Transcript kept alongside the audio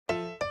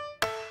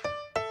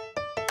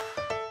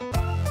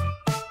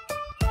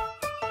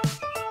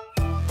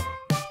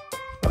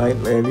Right,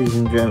 ladies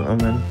and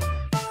gentlemen,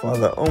 for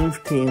the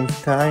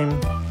umpteenth time,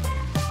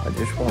 I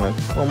just want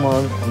to come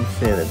on and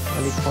say that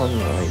Paddy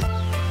Conroy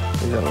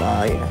is a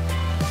liar.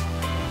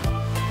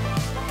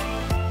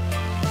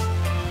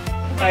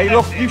 Hey,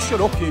 look, you shut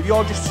up, you.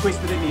 You're just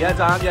twisted in the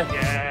head, aren't you?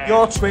 Yeah.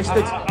 You're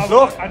twisted.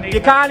 Look, you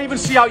can't even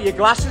see out your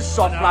glasses,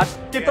 soft lad.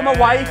 Give them a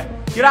wave.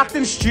 You're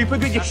acting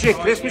stupid with your shit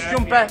Christmas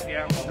jumper.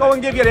 Go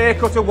and give your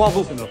haircut a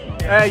wobble.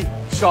 Hey,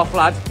 soft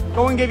lad,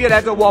 go and give your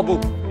head a wobble.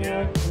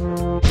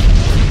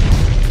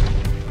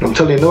 I'm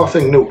telling you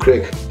nothing, no,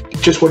 Craig.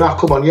 Just when I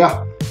come on,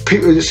 yeah,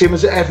 people are the same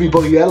as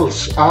everybody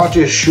else. I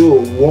just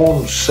show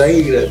one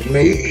side of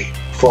me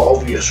for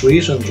obvious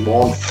reasons.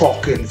 One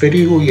fucking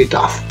video, you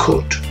daft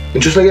cunt.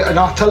 And just like, and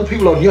I tell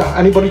people on, yeah,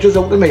 anybody does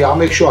out to me, I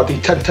make sure I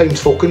do 10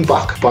 times fucking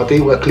back, but I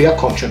do with a clear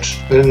conscience.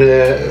 And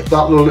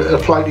that'll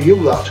apply to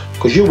you, that.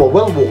 Because you were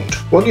well warned,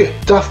 weren't you?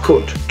 Daft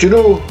cunt. Do you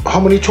know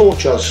how many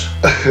tortures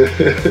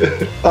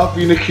I've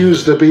been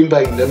accused of being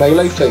behind in my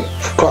lifetime?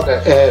 Cracker,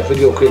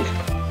 video Craig.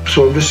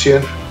 So I'm just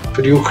saying,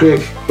 video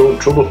Craig, you're in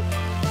trouble.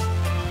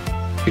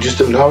 You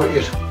just inherit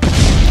it.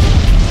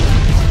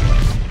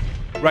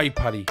 Right,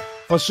 Paddy.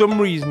 For some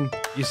reason,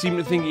 you seem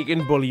to think you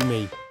can bully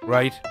me,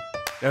 right?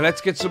 Now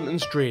let's get something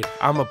straight.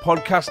 I'm a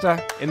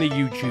podcaster and a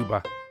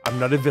YouTuber. I'm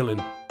not a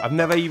villain. I've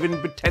never even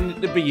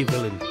pretended to be a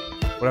villain.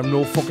 But I'm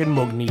no fucking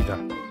mug neither.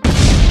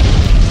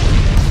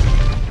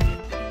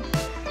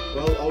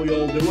 Well, how you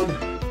all doing?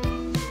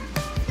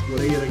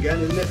 We're here again,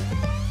 isn't it?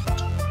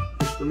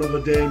 Just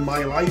another day in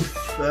my life.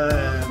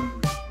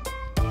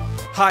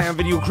 Hi, I'm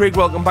Video Craig.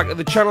 Welcome back to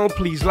the channel.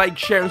 Please like,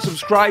 share and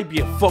subscribe,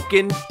 you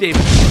fucking div.